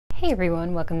Hey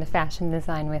everyone, welcome to Fashion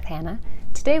Design with Hannah.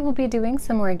 Today we'll be doing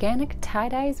some organic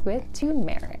tie-dyes with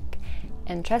turmeric.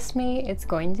 And trust me, it's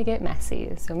going to get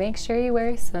messy, so make sure you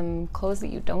wear some clothes that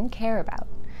you don't care about.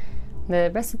 The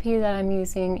recipe that I'm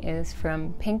using is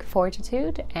from Pink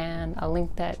Fortitude, and I'll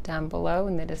link that down below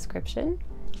in the description.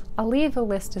 I'll leave a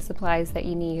list of supplies that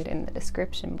you need in the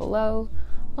description below,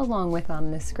 along with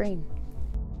on the screen.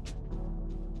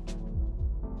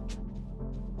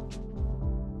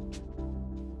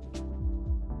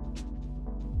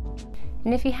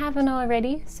 And if you haven't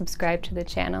already, subscribe to the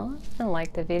channel and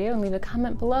like the video and leave a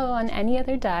comment below on any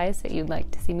other dyes that you'd like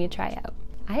to see me try out.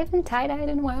 I haven't tie-dyed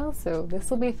in a while, so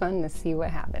this will be fun to see what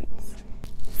happens.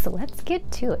 So let's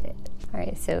get to it.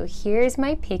 Alright, so here's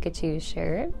my Pikachu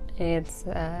shirt. It's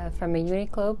from a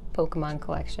Uniqlo Pokemon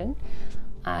collection.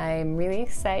 I'm really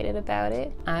excited about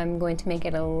it. I'm going to make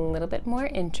it a little bit more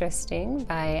interesting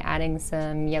by adding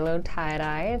some yellow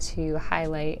tie-dye to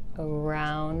highlight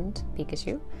around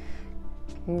Pikachu.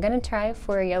 I'm gonna try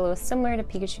for a yellow similar to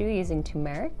Pikachu using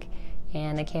turmeric,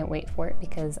 and I can't wait for it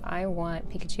because I want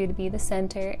Pikachu to be the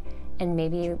center and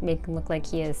maybe make him look like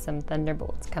he has some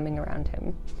thunderbolts coming around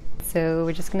him. So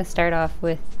we're just gonna start off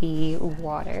with the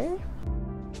water.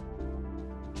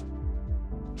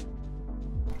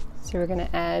 So we're gonna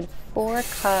add 4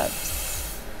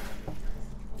 cups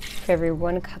for every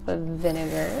 1 cup of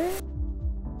vinegar.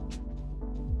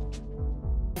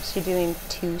 I'm actually doing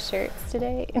 2 shirts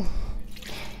today.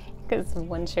 Because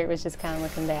one shirt was just kind of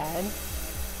looking bad.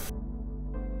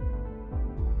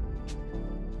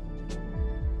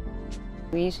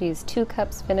 We usually use 2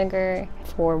 cups vinegar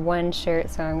for 1 shirt,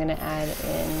 so I'm going to add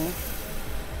in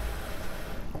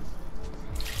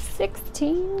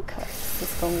 16 cups.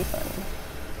 It's going to be fun.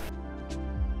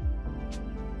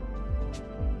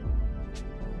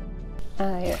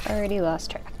 I already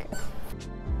lost track.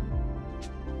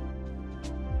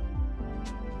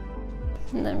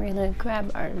 And then we're gonna grab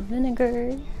our vinegar.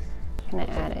 I'm gonna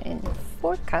add it in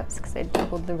 4 cups because I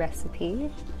doubled the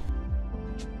recipe.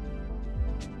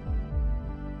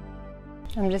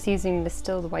 I'm just using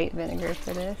distilled white vinegar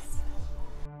for this.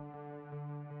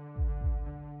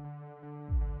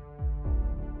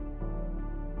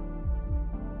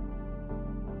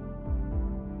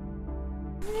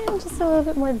 And just a little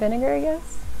bit more vinegar, I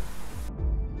guess.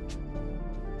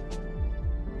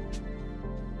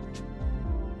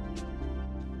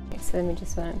 So then we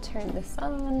just want to turn this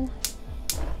on,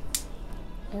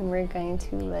 and we're going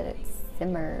to let it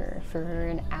simmer for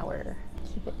an hour.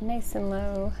 Keep it nice and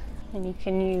low, and you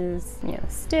can use,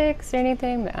 sticks or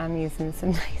anything, but I'm using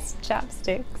some nice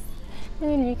chopsticks.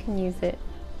 And you can use it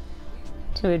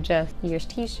to adjust your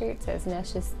t-shirts as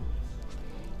necessary.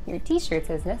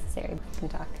 You can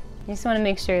talk. You just want to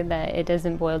make sure that it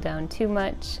doesn't boil down too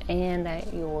much and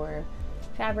that your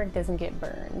fabric doesn't get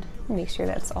burned. Make sure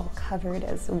that's all covered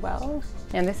as well.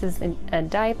 And this is a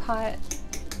dye pot,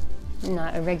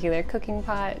 not a regular cooking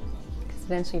pot, because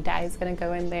eventually dye is going to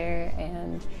go in there.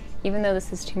 And even though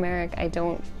this is turmeric, I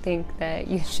don't think that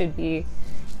you should be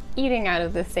eating out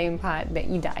of the same pot that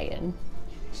you dye in.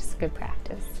 It's just good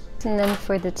practice. And then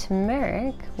for the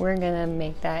turmeric, we're going to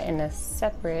make that in a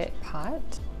separate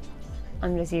pot.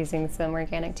 I'm just using some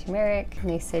organic turmeric, and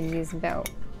they said use about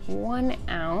 1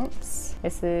 ounce.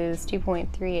 This is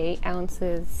 2.38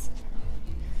 ounces.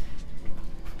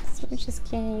 So we're just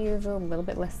gonna use a little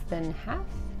bit less than half.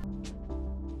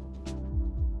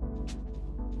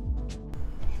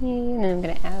 And then I'm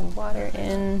gonna add water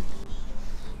in.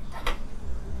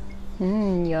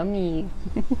 Yummy.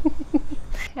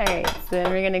 Alright, so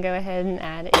then we're gonna go ahead and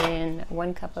add in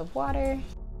 1 cup of water.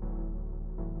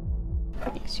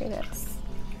 Make sure that's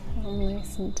all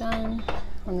nice and done.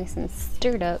 All nice and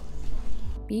stirred up.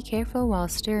 Be careful while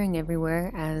stirring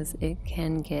everywhere, as it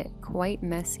can get quite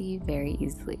messy very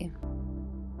easily.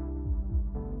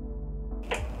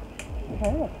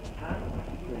 Oh. Are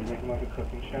you making like a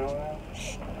cooking channel now?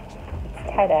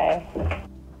 Tie-dye.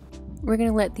 We're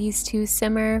gonna let these 2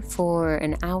 simmer for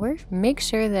an hour. Make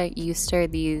sure that you stir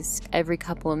these every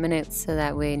couple of minutes so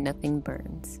that way nothing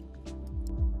burns.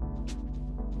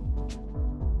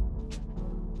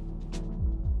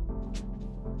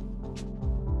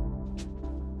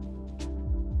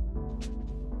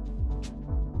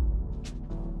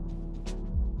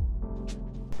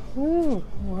 Ooh,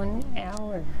 1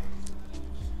 hour.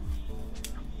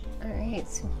 Alright,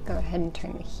 so go ahead and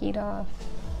turn the heat off.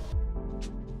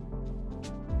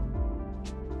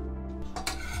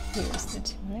 Here's the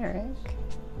turmeric.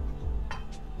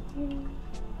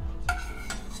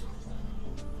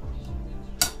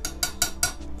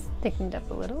 It's thickened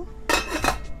up a little.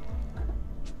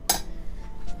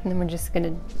 And then we're just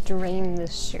gonna drain the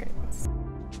shirts.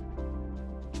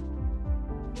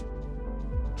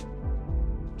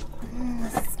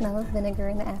 smell of vinegar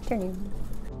in the afternoon.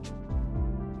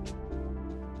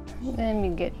 Then we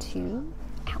get to,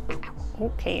 ow, ow, ow.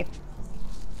 Okay.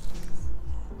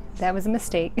 That was a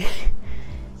mistake.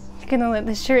 You're gonna let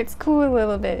the shirts cool a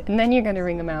little bit, and then you're gonna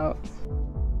wring them out.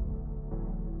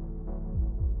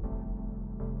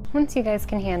 Once you guys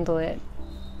can handle it,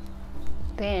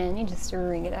 then you just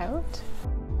wring it out.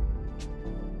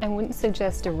 I wouldn't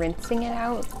suggest rinsing it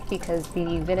out because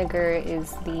the vinegar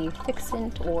is the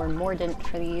fixant or mordant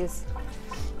for these,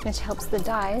 which helps the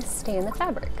dye stay in the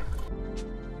fabric.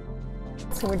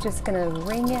 So we're just gonna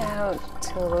wring it out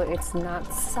till it's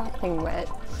not sopping wet,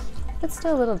 but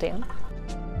still a little damp.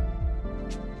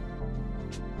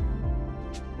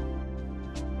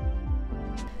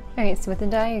 Alright, so with the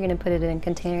dye, you're gonna put it in a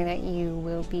container that you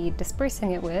will be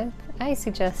dispersing it with. I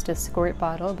suggest a squirt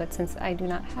bottle, but since I do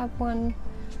not have one,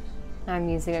 I'm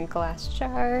using a glass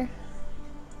jar.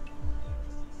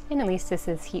 And at least this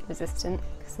is heat resistant,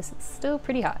 because this is still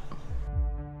pretty hot.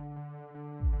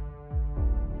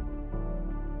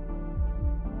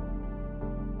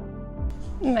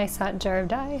 Nice hot jar of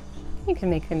dye. You can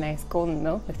make a nice golden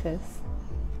milk with this.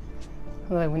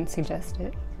 Although I wouldn't suggest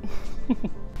it.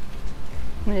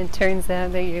 When it turns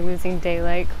out that you're losing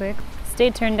daylight quick. This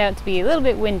day turned out to be a little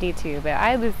bit windy too, but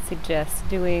I would suggest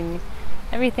doing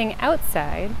everything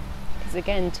outside. Because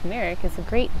again, turmeric is a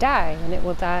great dye and it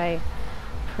will dye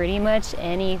pretty much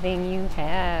anything you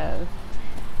have.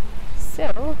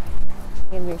 So,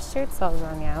 you have your shirts all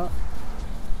wrung out.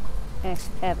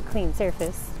 Actually have a clean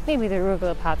surface. Maybe the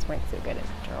arugula pots weren't so good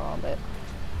after all, but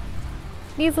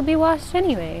these will be washed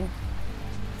anyway.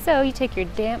 So you take your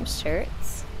damp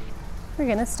shirts. We're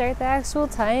gonna start the actual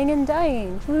tying and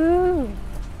dyeing. Woo!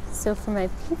 So for my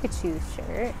Pikachu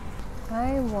shirt,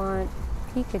 I want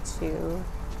Pikachu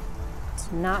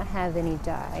to not have any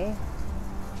dye.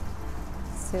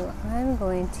 So I'm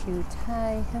going to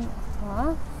tie him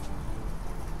off.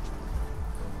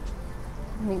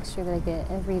 Make sure that I get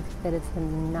every bit of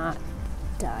him not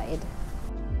dyed.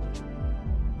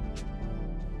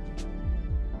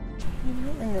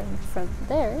 And then from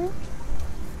there,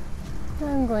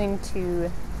 I'm going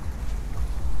to,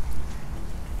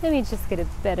 let me just get a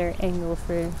better angle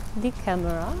for the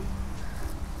camera.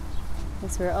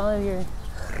 That's where all of your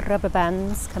rubber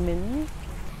bands come in.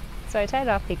 So I tied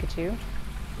off Pikachu.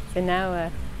 So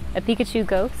now a Pikachu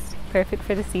ghost, perfect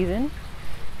for the season.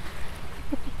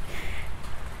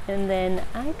 And then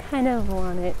I kind of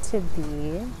want it to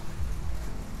be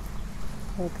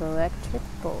like electric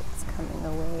bolts coming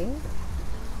away.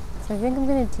 So I think I'm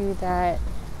going to do that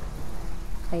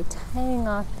by tying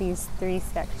off these 3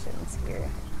 sections here.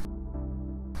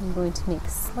 I'm going to make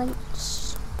slight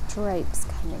stripes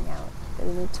coming out, but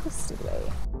in a twisted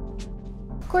way.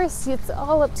 Of course, it's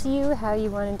all up to you how you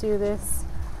want to do this.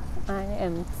 I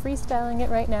am freestyling it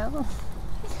right now.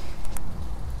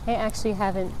 I actually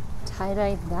haven't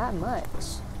tie-dyed that much,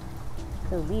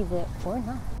 believe it or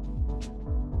not.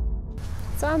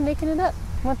 So I'm making it up.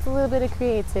 What's a little bit of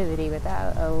creativity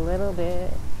without a little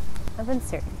bit of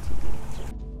uncertainty?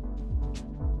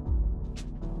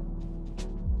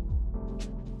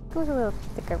 Go with a little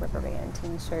thicker rubber band to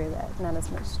ensure that not as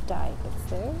much dye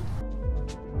gets there.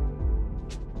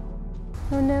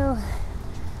 Oh no,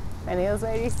 my nail's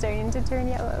already starting to turn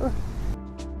yellow.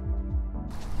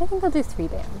 I think I'll do 3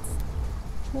 bands.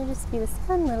 There'll just be this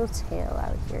fun little tail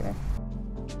out here.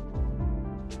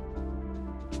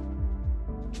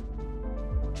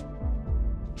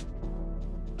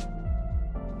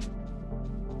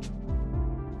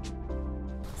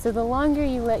 So the longer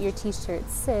you let your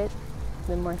t-shirts sit,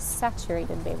 the more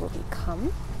saturated they will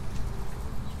become.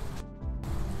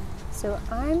 So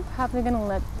I'm probably gonna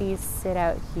let these sit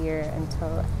out here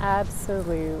until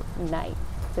absolute night.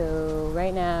 So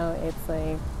right now it's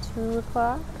like 2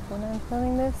 o'clock when I'm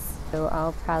filming this. So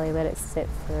I'll probably let it sit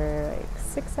for like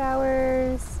 6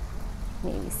 hours,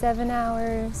 maybe 7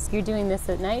 hours. If you're doing this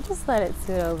at night, just let it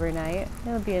sit overnight.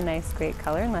 It'll be a nice, great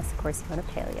color, unless of course you want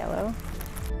a pale yellow.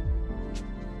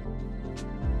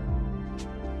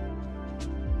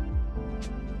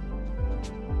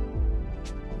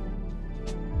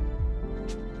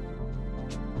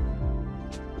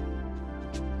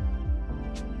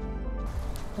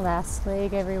 Last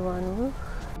leg, everyone. Woo.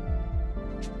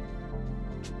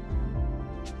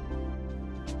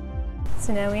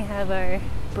 So now we have our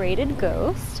braided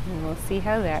ghost, and we'll see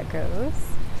how that goes.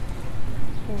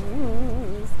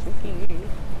 Ooh, spooky.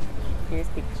 Here's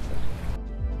Pikachu.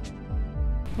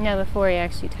 Now before I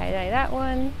actually tie-dye that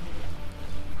one,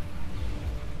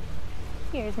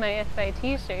 here's my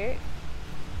FIT shirt.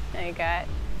 I got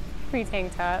free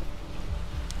tank top.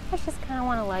 I just kind of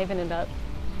want to liven it up.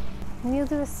 Maybe we'll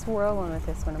do a swirl one with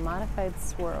this one, a modified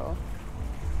swirl.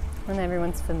 One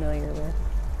everyone's familiar with.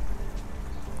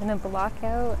 I'm gonna block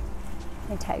out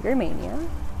my Tiger Mania.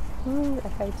 Ooh,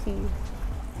 FIT.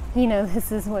 You know,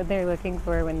 this is what they're looking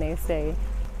for when they say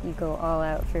you go all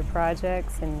out for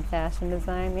projects and fashion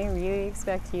design. They really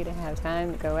expect you to have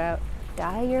time to go out,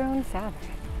 dye your own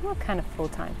fabric. What kind of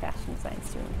full-time fashion design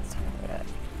student has time for that?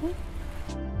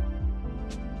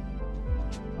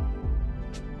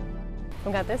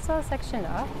 We got this all sectioned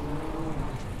off.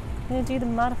 I'm gonna do the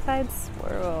modified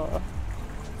swirl.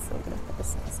 So we're gonna put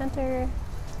this in the center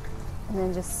and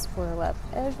then just swirl up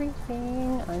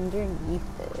everything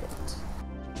underneath it.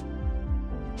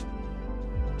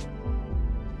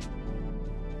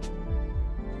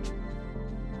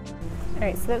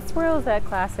 Alright, so that swirl is that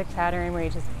classic pattern where you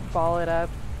just ball it up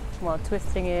while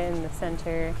twisting it in the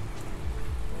center.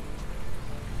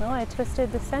 Well, I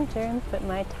twisted the center and put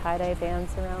my tie-dye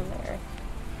bands around there.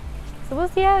 So we'll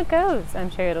see how it goes. I'm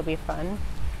sure it'll be fun.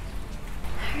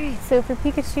 Alright, so for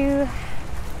Pikachu,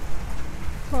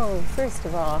 first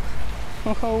of all,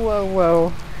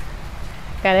 whoa.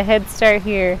 Got a head start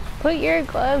here. Put your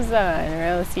gloves on or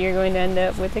else you're going to end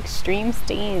up with extreme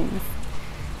stains.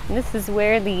 And this is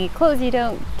where the clothes you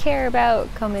don't care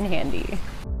about come in handy.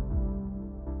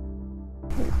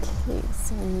 Okay,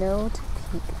 so no to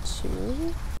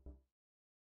Pikachu.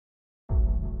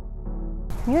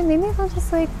 You know, maybe I'll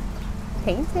just like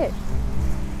paint it.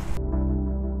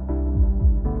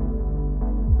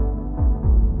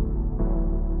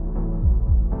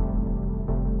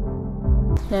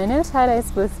 Now I know tie-dye is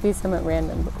supposed to be somewhat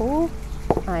random, but oh,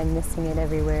 I'm missing it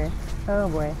everywhere. Oh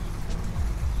boy.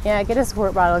 Yeah, get a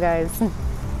squirt bottle, guys.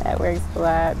 That works a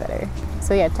lot better.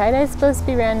 So yeah, tie-dye is supposed to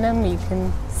be random. You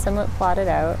can somewhat plot it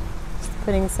out. Just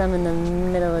putting some in the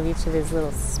middle of each of his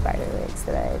little spider legs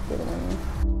that I've given him.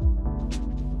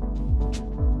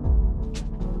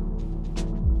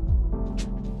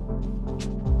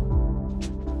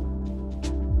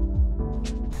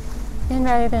 And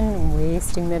rather than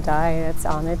wasting the dye that's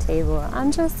on the table,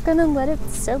 I'm just gonna let it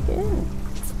soak in.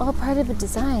 It's all part of the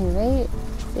design, right?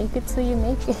 Fake it till you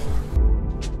make it.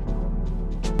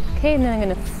 Okay, and then I'm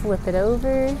gonna flip it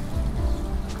over,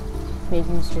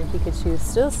 making sure Pikachu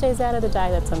still stays out of the dye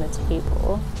that's on the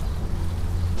table.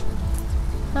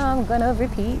 I'm gonna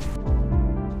repeat.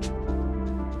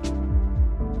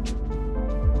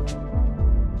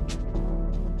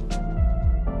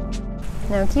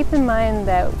 Now keep in mind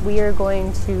that we are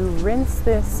going to rinse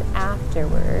this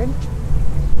afterward.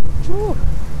 Ooh.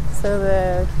 So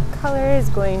the color is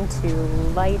going to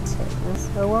lighten,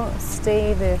 so it won't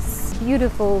stay this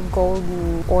beautiful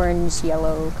golden orange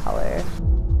yellow color.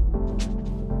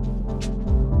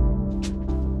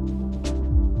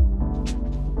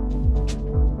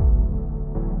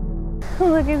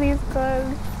 Look at these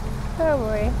gloves. Oh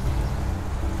boy.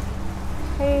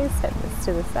 Okay, set this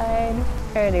to the side.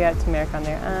 I already got turmeric on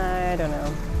there. I don't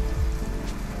know.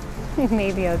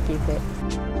 Maybe I'll keep it.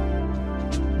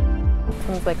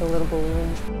 Sounds like a little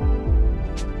balloon.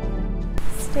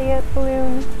 Stay up,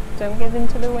 balloon. Don't give in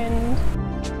to the wind.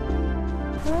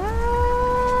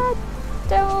 Ah,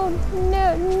 don't.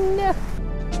 No.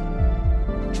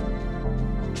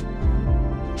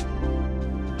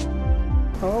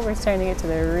 Oh, we're starting to get to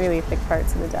the really thick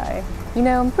parts of the dye. You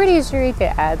know, I'm pretty sure you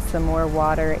could add some more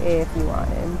water if you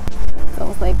wanted. It's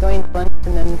almost like going to lunch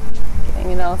and then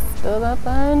getting it all spilled up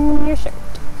on your shirt.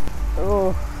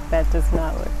 Oh, that does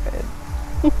not look good.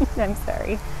 I'm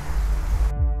sorry.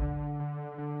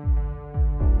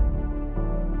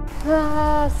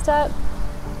 Stop.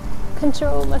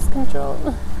 Control, must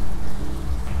control.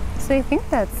 So I think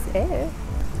that's it.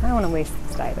 I don't want to waste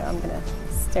this dye though. I'm gonna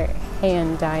start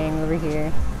hand dyeing over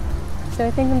here. So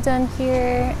I think I'm done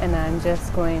here, and I'm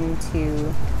just going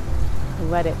to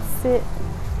let it sit.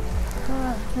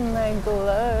 My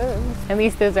gloves. At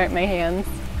least those aren't my hands.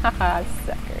 Haha,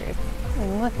 suckers.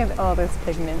 And look at all this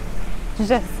pigment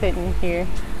just sitting here.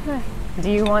 Do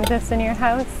you want this in your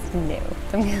house? No.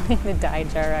 So I'm gonna leave the dye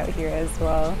jar out here as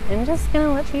well. I'm just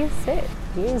gonna let these sit.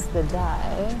 Here's the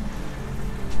dye.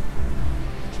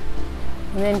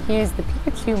 And then here's the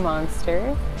Pikachu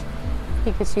monster.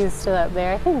 Pikachu's still up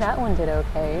there. I think that one did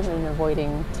okay in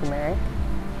avoiding turmeric.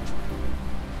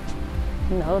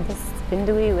 No, the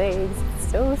spindly legs,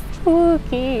 it's so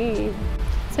spooky.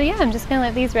 So yeah, I'm just gonna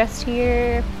let these rest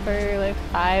here for like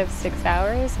 5-6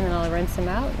 hours, and then I'll rinse them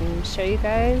out and show you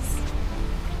guys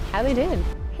how they did.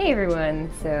 Hey everyone,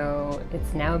 so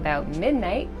it's now about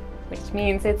midnight, which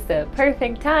means it's the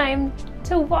perfect time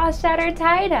to wash out our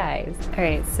tie-dyes. All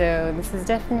right, so this is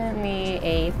definitely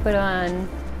a put on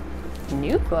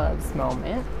new gloves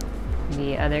moment.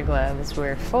 The other gloves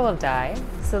were full of dye.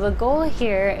 So the goal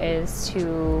here is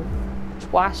to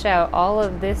wash out all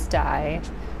of this dye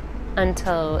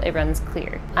until it runs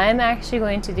clear. I'm actually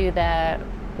going to do that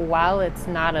while it's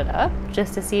knotted up,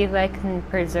 just to see if I can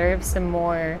preserve some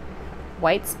more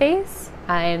white space.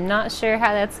 I'm not sure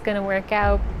how that's gonna work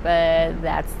out, but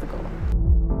that's the goal.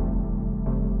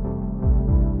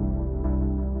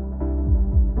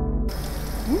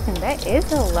 That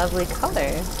is a lovely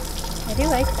color. I do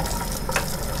like that.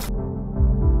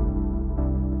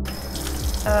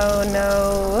 Oh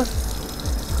no.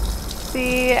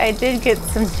 See, I did get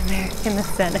some turmeric in the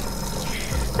center.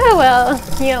 Oh well,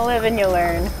 you live and you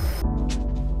learn.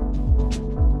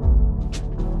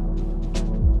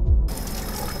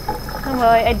 Oh well,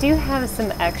 I do have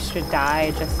some extra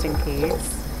dye just in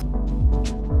case.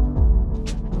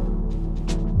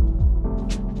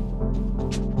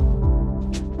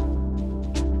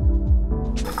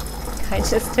 I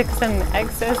just took some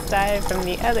excess dye from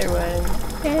the other one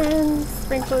and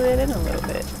sprinkled it in a little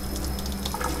bit.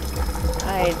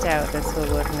 I doubt this will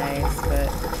look nice, but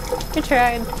I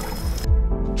tried.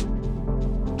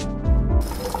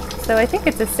 So I think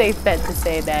it's a safe bet to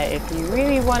say that if you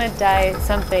really want to dye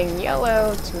something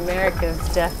yellow, turmeric is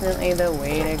definitely the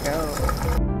way to go.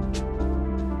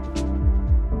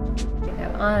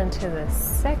 Now on to the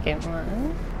second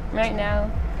one. Right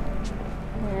now,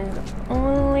 there's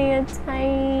only a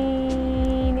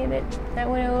tiny bit that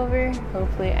went over.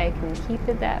 Hopefully I can keep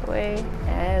it that way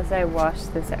as I wash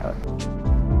this out.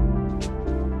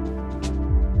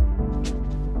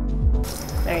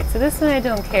 Alright, so this one I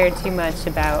don't care too much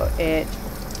about it,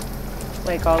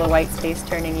 like all the white space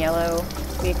turning yellow,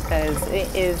 because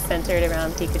it is centered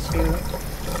around Pikachu,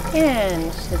 and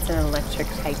it's an electric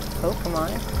type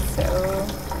Pokemon, so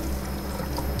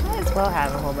might as well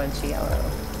have a whole bunch of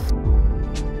yellow.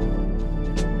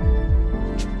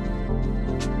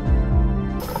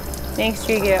 Make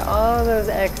sure you get all those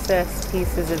excess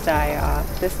pieces of dye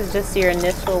off. This is just your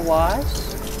initial wash.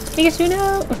 Pikachu,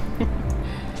 no!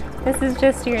 This is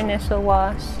just your initial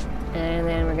wash, and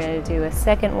then we're going to do a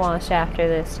second wash after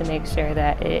this to make sure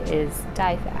that it is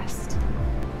dye fast.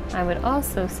 I would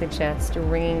also suggest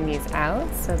wringing these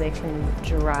out so they can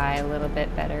dry a little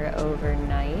bit better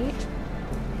overnight.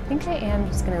 I think I am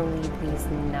just going to leave these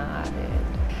knotted.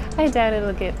 I doubt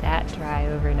it'll get that dry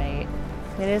overnight.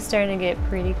 It is starting to get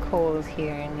pretty cold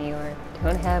here in New York.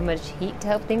 Don't have much heat to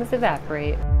help things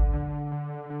evaporate.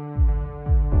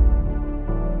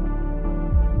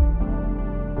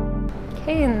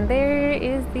 Okay, and there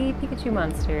is the Pikachu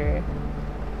monster.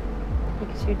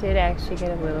 Pikachu did actually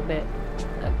get a little bit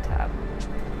up top.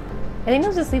 I think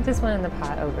I'll just leave this one in the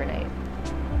pot overnight.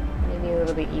 Maybe a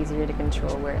little bit easier to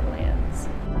control where it lands.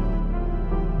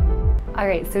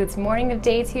 Alright, so it's morning of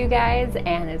day 2, guys,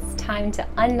 and it's time to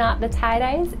unknot the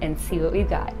tie-dyes and see what we've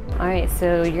got. Alright,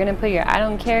 so you're going to put your I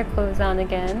don't care clothes on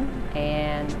again,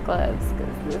 and gloves,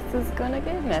 because this is going to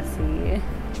get messy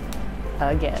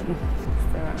again.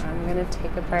 So I'm going to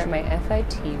take apart my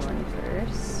FIT one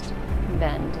first,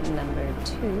 bend number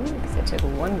 2, because I took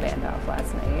one band off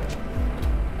last night.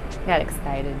 Got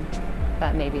excited,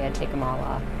 thought maybe I'd take them all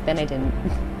off, then I didn't.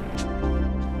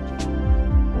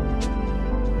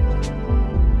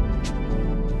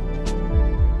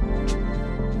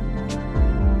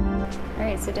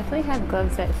 Alright, so definitely have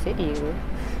gloves that fit you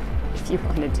if you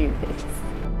want to do this.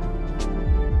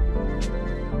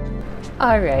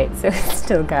 Alright, so it's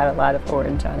still got a lot of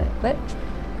orange on it, but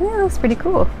yeah, it looks pretty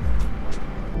cool.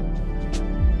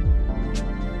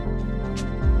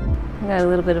 Got a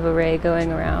little bit of a ray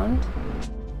going around.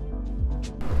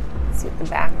 Let's see what the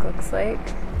back looks like.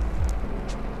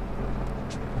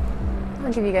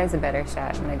 I'll give you guys a better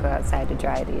shot when I go outside to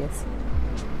dry these.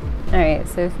 Alright,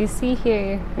 so if you see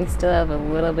here, we still have a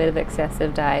little bit of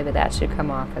excessive dye, but that should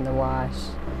come off in the wash.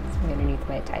 It's underneath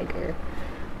my tiger.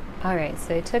 Alright,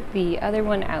 so I took the other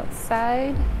one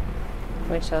outside,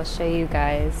 which I'll show you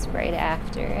guys right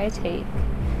after I take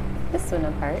this one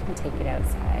apart and take it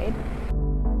outside.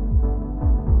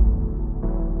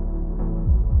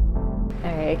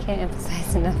 Alright, I can't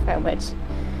emphasize enough how much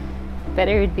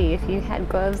better it would be if you had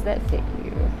gloves that fit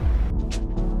you.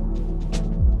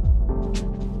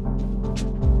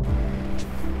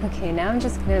 Okay, now I'm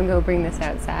just gonna go bring this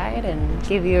outside and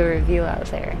give you a review out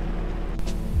there.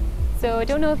 So I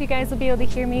don't know if you guys will be able to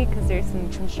hear me because there's some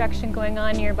construction going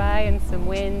on nearby and some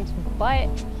wind, but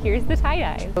here's the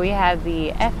tie-dye. We have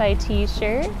the FIT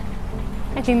shirt.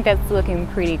 I think that's looking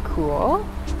pretty cool.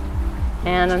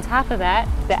 And on top of that,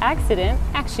 the accident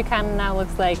actually kind of now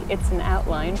looks like it's an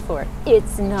outline for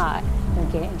It's Not a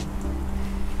Game.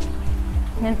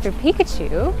 And then for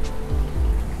Pikachu,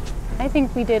 I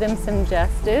think we did him some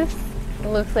justice. It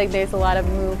looks like there's a lot of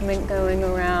movement going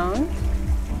around.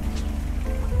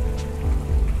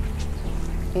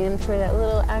 And for that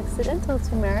little accidental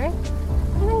turmeric,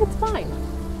 I think it's fine.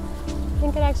 I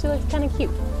think it actually looks kind of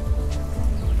cute.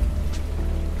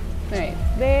 All right,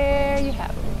 there you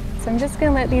have them. So I'm just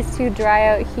gonna let these two dry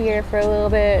out here for a little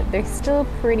bit. They're still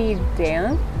pretty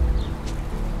damp.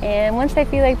 And once I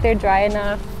feel like they're dry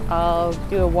enough, I'll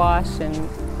do a wash and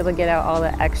it'll get out all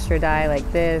the extra dye like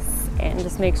this and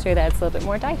just make sure that it's a little bit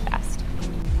more dye fast.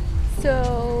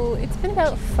 So it's been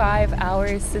about 5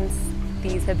 hours since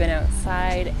these have been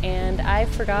outside, and I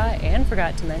forgot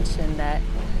to mention that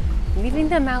leaving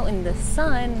them out in the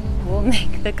sun will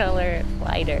make the color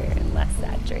lighter and less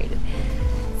saturated.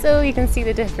 So you can see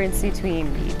the difference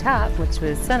between the top, which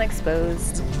was sun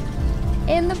exposed,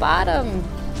 and the bottom.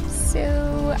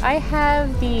 So I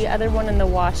have the other one in the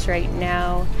wash right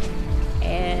now,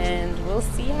 and we'll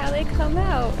see how they come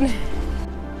out.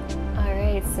 All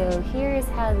right, so here's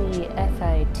how the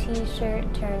FIT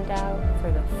shirt turned out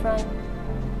for the front,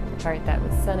 the part that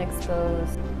was sun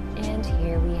exposed, and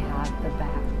here we have the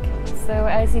back. So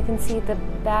as you can see, the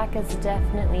back is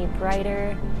definitely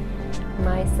brighter.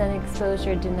 My sun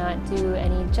exposure did not do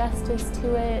any justice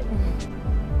to it.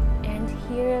 And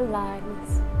here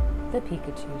lies the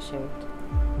Pikachu shirt.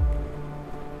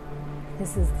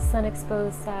 This is the sun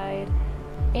exposed side,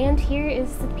 and here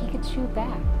is the Pikachu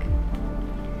back.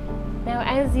 Now,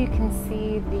 as you can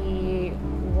see, the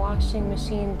washing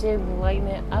machine did lighten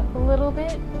it up a little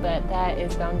bit, but that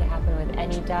is bound to happen with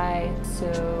any dye. So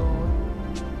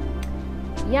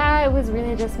yeah, it was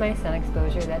really just my sun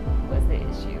exposure that was the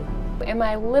issue. Am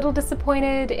I a little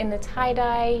disappointed in the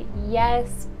tie-dye?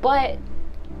 Yes, but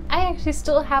I actually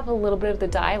still have a little bit of the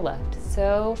dye left,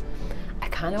 so I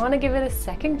kind of want to give it a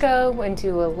second go and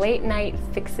do a late night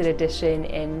fix-it edition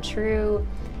in true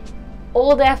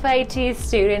old FIT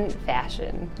student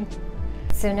fashion.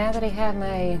 So now that I have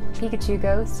my Pikachu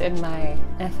ghost and my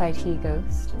FIT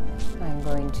ghost, I'm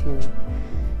going to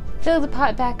fill the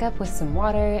pot back up with some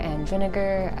water and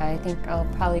vinegar. I think I'll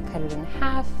probably cut it in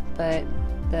half, but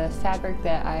the fabric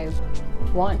that I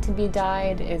want to be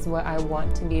dyed is what I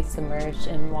want to be submerged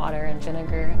in water and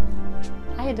vinegar.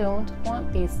 I don't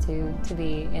want these two to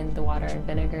be in the water and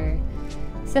vinegar,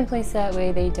 simply so that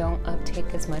way they don't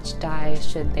uptake as much dye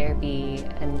should there be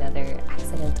another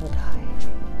accidental dye.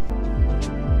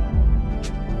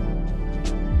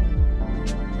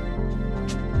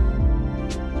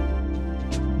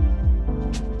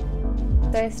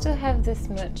 So I still have this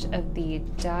much of the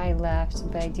dye left,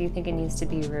 but I do think it needs to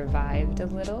be revived a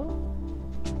little.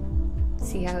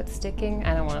 See how it's sticking?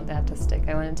 I don't want that to stick.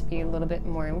 I want it to be a little bit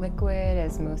more liquid,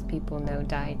 as most people know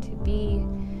dye to be.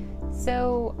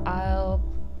 So I'll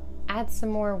add some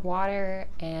more water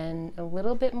and a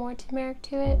little bit more turmeric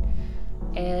to it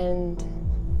and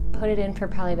put it in for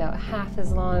probably about half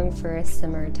as long for a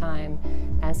simmer time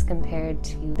as compared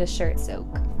to the shirt soak.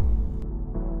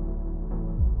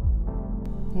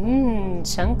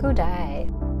 Chunko dye.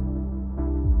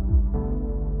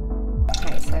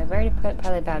 Alright, so I've already put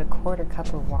probably about a 1/4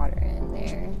 cup of water in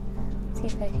there. See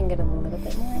if I can get a little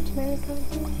bit more turmeric over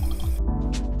here.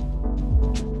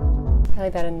 Probably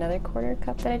about another 1/4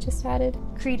 cup that I just added.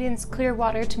 Credence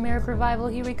Clearwater Turmeric Revival,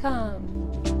 here we come.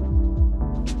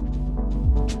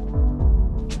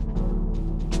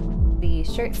 The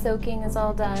shirt soaking is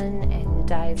all done and the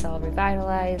dye is all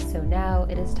revitalized, so now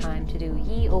it is time to do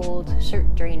ye old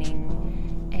shirt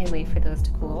draining and wait for those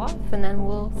to cool off, and then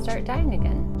we'll start dyeing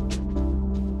again.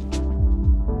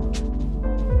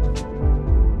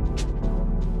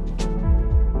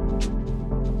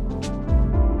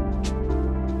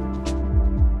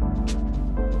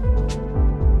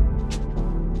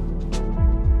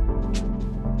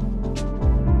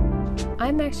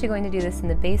 I'm actually going to do this in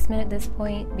the basement at this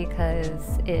point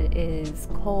because it is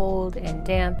cold and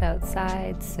damp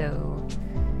outside, so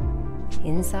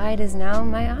inside is now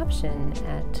my option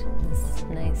at this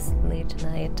nice late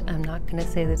night. I'm not going to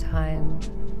say the time.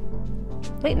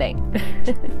 Late night.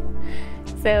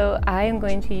 So I am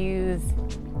going to use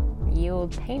the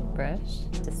old paintbrush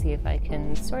to see if I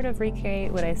can sort of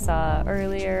recreate what I saw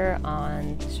earlier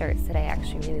on shirts that I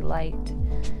actually really liked.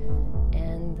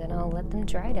 And then I'll let them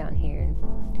dry down here.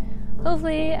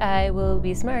 Hopefully I will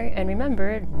be smart and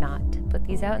remember not to put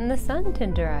these out in the sun to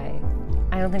dry.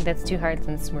 I don't think that's too hard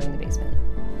since we're in the basement.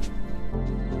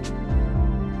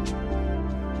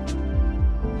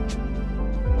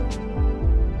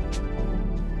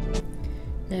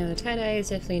 Now, tie-dye is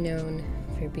definitely known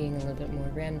for being a little bit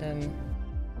more random,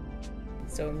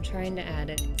 so I'm trying to add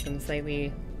in some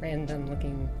slightly random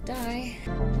looking dye.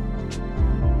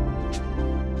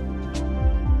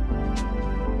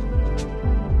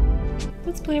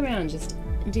 let's play around, just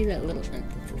do that little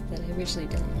emphasis that I originally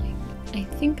didn't like. I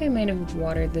think I might have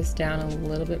watered this down a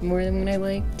little bit more than what I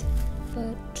liked,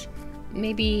 but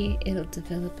maybe it'll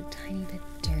develop a tiny bit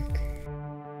darker.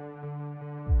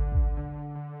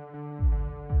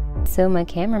 So my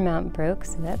camera mount broke,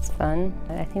 so that's fun.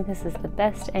 I think this is the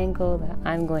best angle that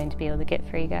I'm going to be able to get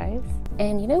for you guys.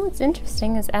 And you know what's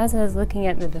interesting is as I was looking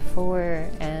at the before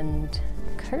and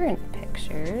current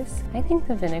pictures, I think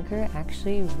the vinegar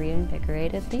actually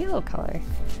reinvigorated the yellow color.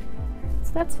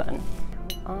 So that's fun.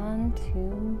 On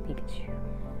to Pikachu.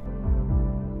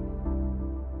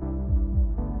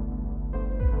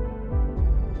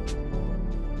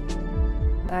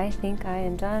 I think I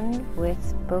am done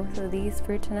with both of these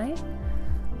for tonight.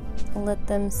 I'll let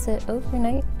them sit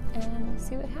overnight and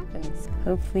see what happens.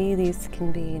 Hopefully these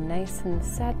can be nice and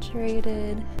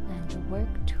saturated and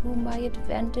work to my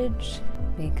advantage.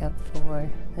 Make up for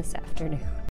this afternoon.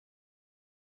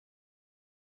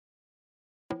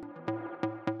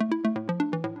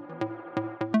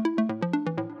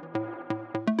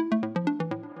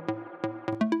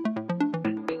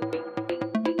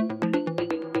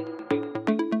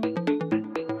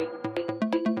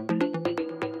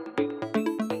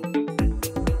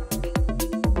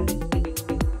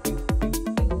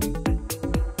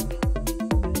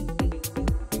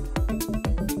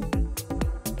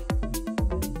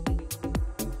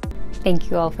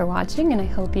 Thank you all for watching, and I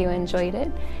hope you enjoyed it.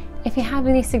 If you have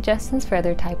any suggestions for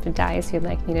other types of dyes you'd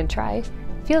like me to try,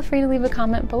 feel free to leave a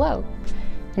comment below.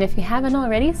 And if you haven't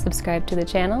already, subscribe to the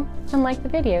channel and like the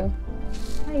video.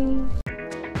 Bye!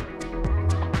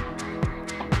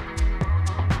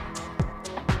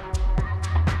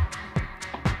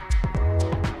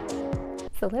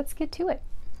 So let's get to it.